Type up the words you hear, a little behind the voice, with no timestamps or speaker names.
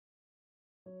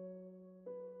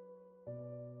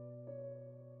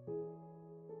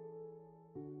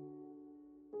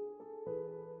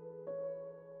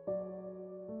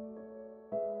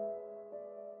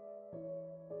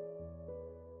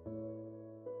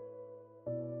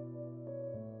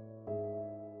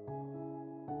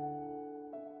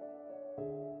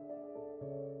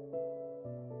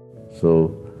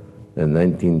So in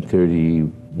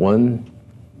 1931,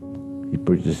 he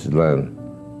purchased his land.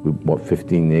 We bought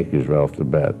 15 acres right off the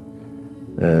bat.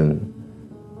 And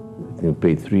I think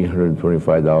we paid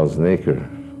 $325 an acre.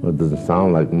 Well, it doesn't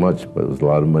sound like much, but it was a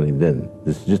lot of money then.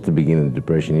 This is just the beginning of the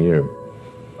Depression year.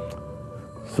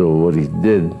 So what he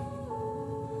did,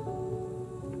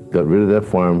 got rid of that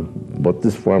farm, bought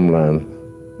this farmland,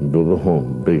 and built a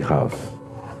home, big house,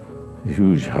 a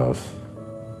huge house.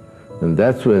 And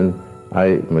that's when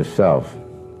I, myself,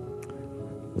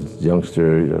 was a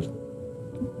youngster,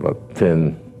 about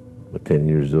 10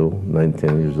 years old, 9,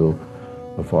 10 years old.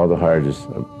 My father hired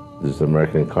this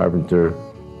American carpenter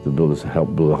to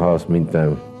help build a house.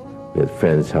 Meantime, we had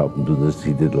friends helping do this.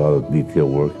 He did a lot of detail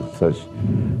work and such.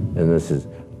 And I said,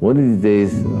 one of these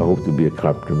days, I hope to be a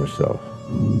carpenter myself.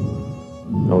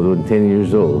 I was only 10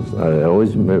 years old. I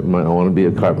always I want to be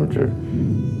a carpenter.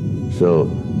 So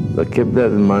I kept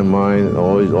that in my mind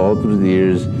always, all through the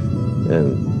years,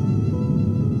 and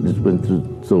just went through.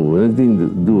 So anything to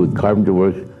do with carpenter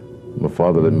work, my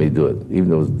father let me do it, even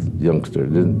though I was a youngster.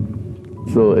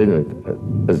 So anyway,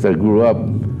 as I grew up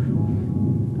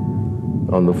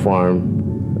on the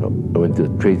farm, I went to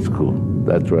trade school.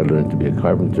 That's where I learned to be a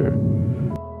carpenter.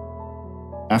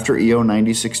 After EO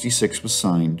 9066 was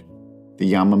signed,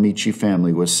 the Yamaichi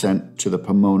family was sent to the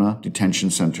Pomona Detention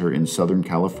Center in Southern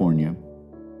California,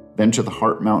 then to the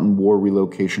Heart Mountain War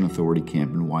Relocation Authority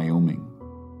camp in Wyoming.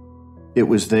 It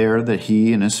was there that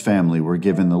he and his family were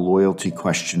given the loyalty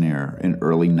questionnaire in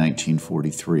early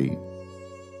 1943.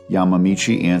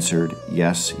 Yamaichi answered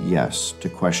yes, yes to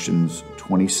questions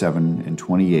 27 and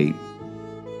 28,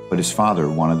 but his father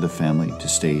wanted the family to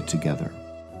stay together.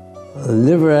 I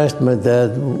never asked my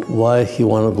dad why he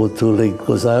wanted to go to Tulelake,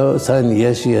 because I signed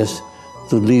yes, yes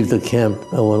to leave the camp.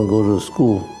 I want to go to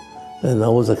school. And I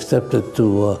was accepted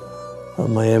to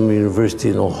Miami University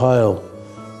in Ohio,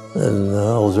 and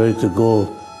I was ready to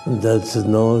go. And Dad said,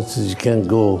 no, he said, you can't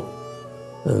go.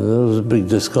 And there was a big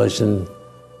discussion.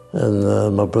 And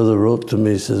my brother wrote to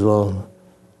me, he says, well,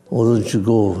 why don't you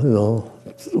go,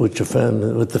 with your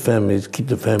family, with the family, keep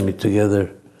the family together.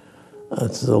 I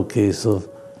said, okay, so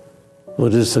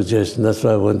with his suggestion, that's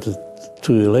why I went to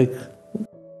Tule Lake.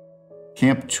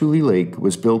 Camp Tule Lake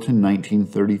was built in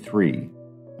 1933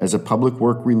 as a public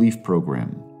work relief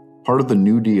program, part of the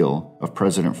New Deal of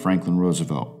President Franklin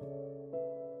Roosevelt.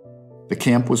 The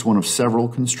camp was one of several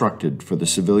constructed for the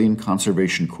Civilian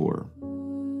Conservation Corps.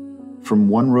 From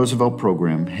one Roosevelt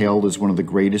program hailed as one of the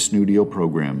greatest New Deal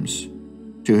programs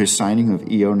to his signing of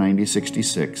EO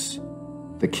 9066,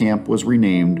 the camp was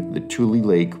renamed the Tule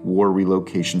Lake War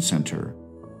Relocation Center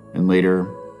and later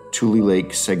Tule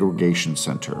Lake Segregation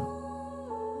Center.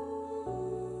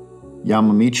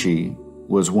 Yamaichi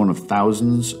was one of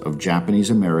thousands of Japanese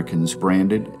Americans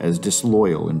branded as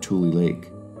disloyal in Tule Lake.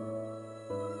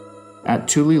 At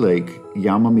Tule Lake,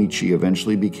 Yamaichi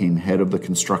eventually became head of the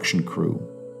construction crew.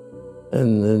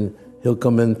 And then he'll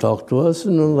come in and talk to us,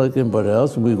 like anybody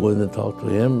else, and we go in and talk to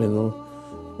him,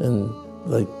 And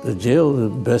like the jail, the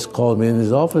Best called me in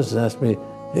his office and asked me,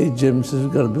 hey, Jim, says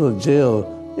we got to build a jail.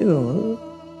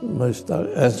 My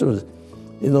answer was,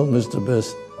 Mr.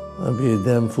 Best, I'd be a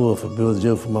damn fool if I build a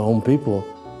jail for my own people.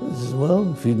 He says,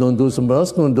 well, if you don't do it, somebody else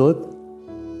is going to do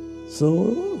it.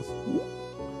 So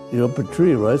you're up a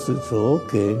tree, right? So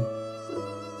okay.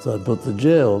 So I built the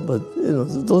jail. But,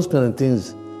 those kind of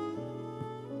things,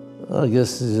 I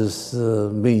guess it's just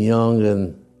being young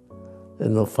and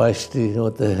feisty,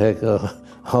 what the heck,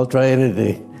 I'll try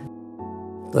anything.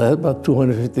 I had about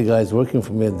 250 guys working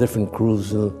for me at different crews.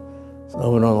 So I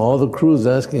went on all the crews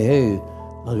asking, hey,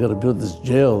 I got to build this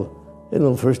jail.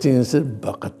 First thing they said,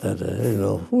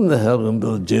 bakatara, who the hell going to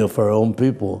build a jail for our own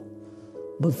people?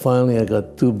 But finally I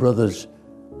got two brothers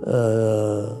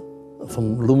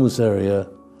from Loomis area.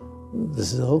 They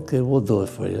said, okay, we'll do it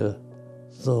for you.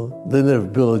 So they never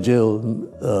built a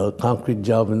jail, concrete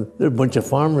job, and they're a bunch of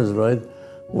farmers, right?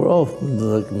 We're all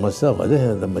like myself. I didn't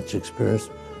have that much experience,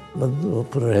 but we'll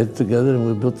put our heads together and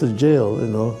we built the jail.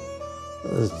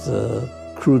 It's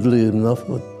crudely enough,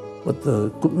 but the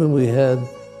equipment we had,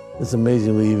 it's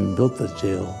amazing we even built the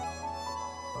jail.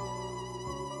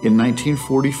 In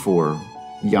 1944,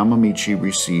 Yamaichi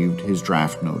received his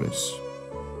draft notice.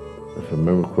 If I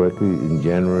remember correctly, in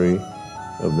January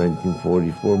of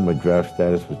 1944, my draft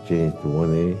status was changed to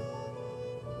 1A.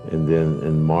 And then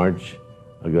in March,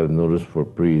 I got a notice for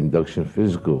pre-induction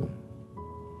physical.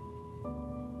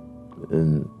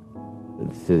 And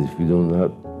it says if you do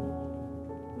not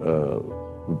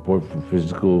report for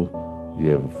physical, you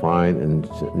have a fine and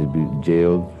you'll be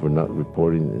jailed for not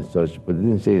reporting and such. But it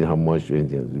didn't say how much or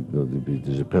anything.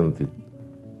 There's a penalty.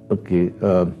 Okay,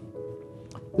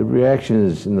 The reaction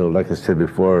is, like I said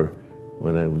before,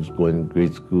 when I was going to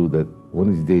grade school, that one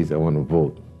of these days I want to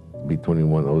vote, be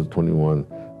 21. I was 21,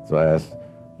 so I asked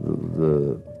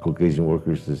the Caucasian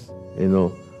workers,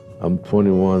 I'm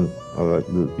 21, I'd like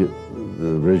to get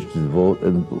the register to vote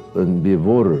and be a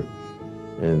voter.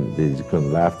 And they just kind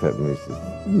of laughed at me and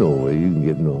said, no way, you can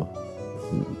get no. I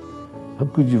said, how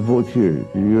could you vote here?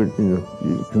 Your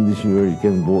condition here, you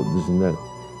can't vote, this and that.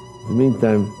 In the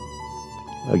meantime,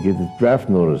 I get this draft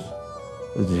notice.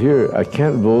 It's here, I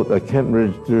can't vote, I can't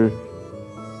register,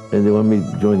 and they want me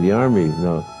to join the Army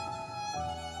now.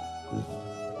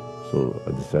 So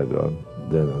I decided,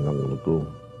 then I'm not gonna go.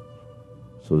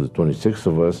 So there's 26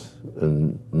 of us,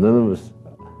 and none of us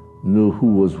knew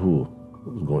who was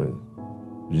going.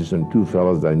 Just some two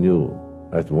fellows I knew.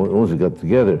 Once we got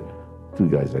together, two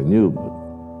guys I knew, but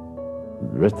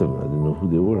the rest of them, I didn't know who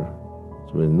they were.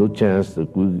 So we had no chance. They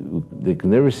could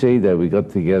never say that we got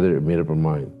together and made up our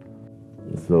mind.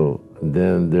 So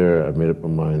then there, I made up my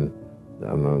mind that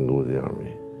I'm not going to go to the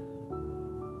Army.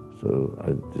 So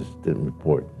I just didn't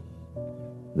report.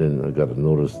 Then I got a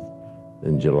notice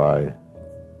in July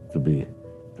to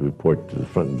report to the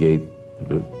front gate,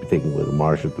 to be taken with a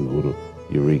marshal to go to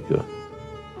Eureka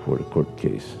for the court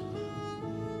case.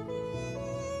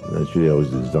 Naturally, I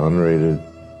was exonerated.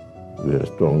 We had a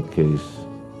strong case,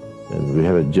 and we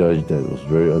had a judge that was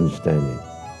very understanding.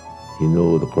 He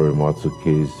knew the Korematsu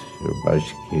case,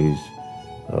 Hirabashi case,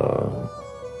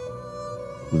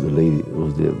 who was the lady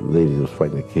that was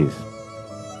fighting the case.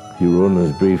 He wrote in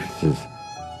his brief, he says,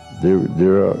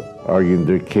 they're arguing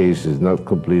their case is not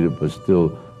completed, but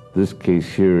still, this case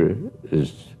here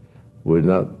we're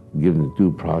not given the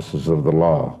due process of the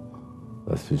law.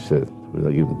 That's what he said. We're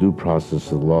not given due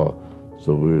process of the law,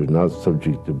 so we're not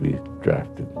subject to be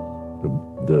drafted.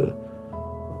 The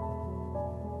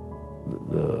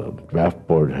draft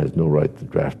board has no right to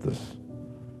draft us.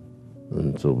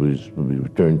 And so we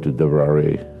returned to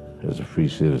Deverare as a free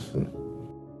citizen.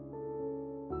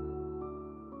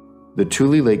 The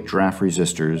Tule Lake draft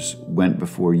resistors went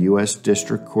before U.S.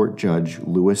 District Court Judge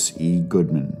Louis E.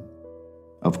 Goodman.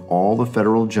 Of all the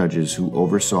federal judges who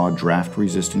oversaw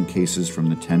draft-resistant cases from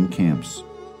the 10 camps,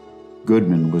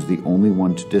 Goodman was the only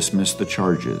one to dismiss the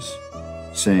charges,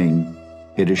 saying,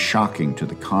 "It is shocking to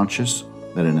the conscience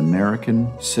that an American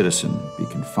citizen be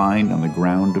confined on the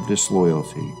ground of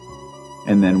disloyalty,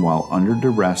 and then while under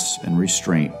duress and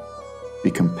restraint,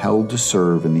 be compelled to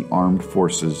serve in the armed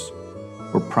forces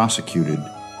or prosecuted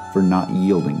for not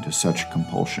yielding to such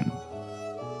compulsion."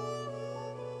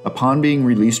 Upon being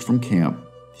released from camp,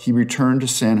 he returned to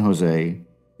San Jose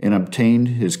and obtained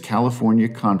his California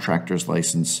contractor's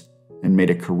license and made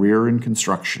a career in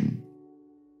construction.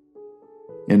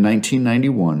 In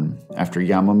 1991, after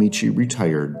Yamaichi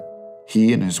retired,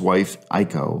 he and his wife,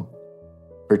 Aiko,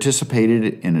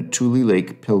 participated in a Tule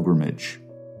Lake pilgrimage.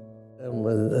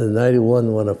 In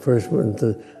 91, when I first went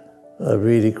I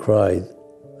really cried.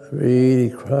 I really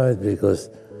cried because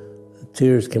the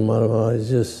tears came out of my eyes,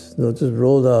 just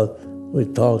rolled out. We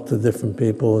talked to different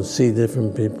people and see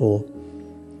different people.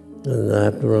 And I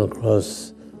happened to run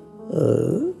across,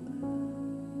 her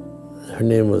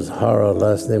name was Hara,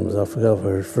 last name was, I forgot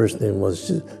what her first name was.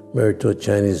 She married to a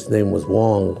Chinese, name was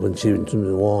Wong. When she was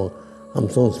Wong, I'm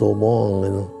so-and-so Wong,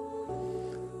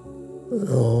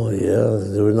 Oh yeah,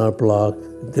 they were in our block.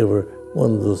 They were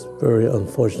one of those very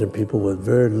unfortunate people with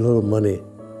very little money.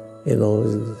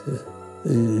 You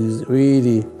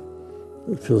really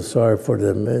feel sorry for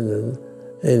them. And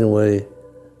anyway,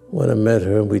 when I met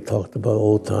her, we talked about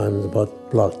old times, about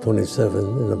Block 27,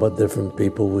 and about different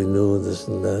people we knew, this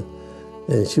and that.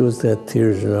 And she was got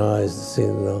tears in her eyes,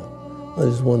 I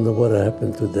just wonder what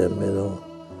happened to them,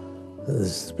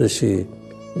 especially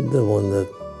the one that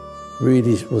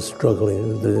really was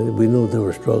struggling. We knew they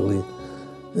were struggling.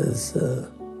 That's the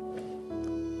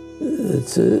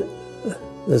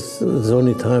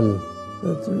only time.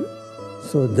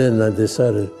 So then I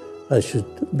decided I should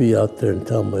be out there and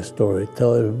tell my story.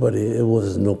 Tell everybody it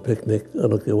was no picnic. I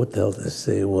don't care what the hell they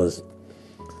say it was.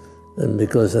 And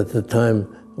because at the time,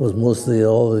 it was mostly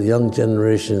all the young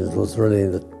generations was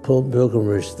running the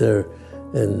pilgrimage there,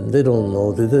 and they don't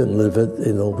know, they didn't live it,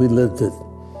 we lived it.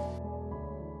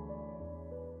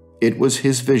 It was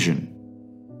his vision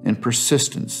and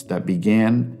persistence that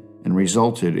began and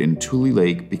resulted in Tule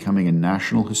Lake becoming a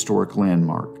National Historic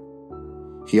Landmark.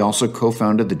 He also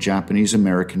co-founded the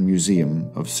Japanese-American Museum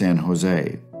of San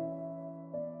Jose.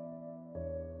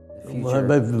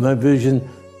 My vision,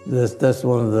 that's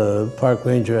one of the park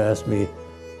ranger asked me,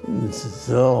 it's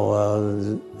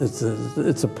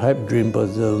a pipe dream, but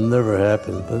it'll never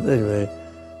happen. But anyway,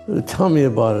 tell me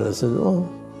about it. I said,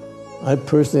 I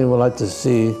personally would like to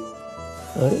see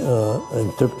an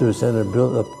interpretive center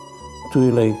built up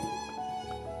Tule Lake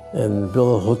and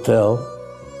build a hotel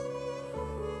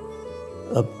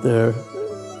up there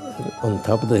on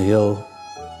top of the hill.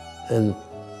 And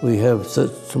we have such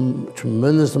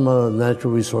tremendous amount of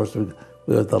natural resources.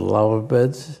 We have the lava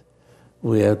beds,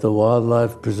 we have the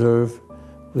wildlife preserve,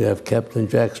 we have Captain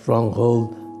Jack's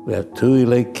Stronghold, we have Tule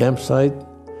Lake Campsite,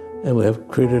 and we have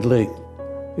Crater Lake.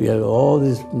 We have all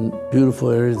these beautiful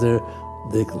areas there.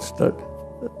 They can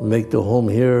make the home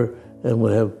here, and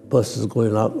we'll have buses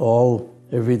going out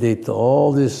every day to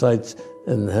all these sites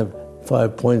and have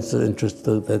 5 points of interest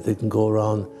that they can go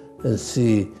around and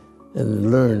see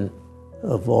and learn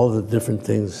of all the different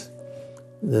things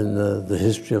in the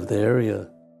history of the area.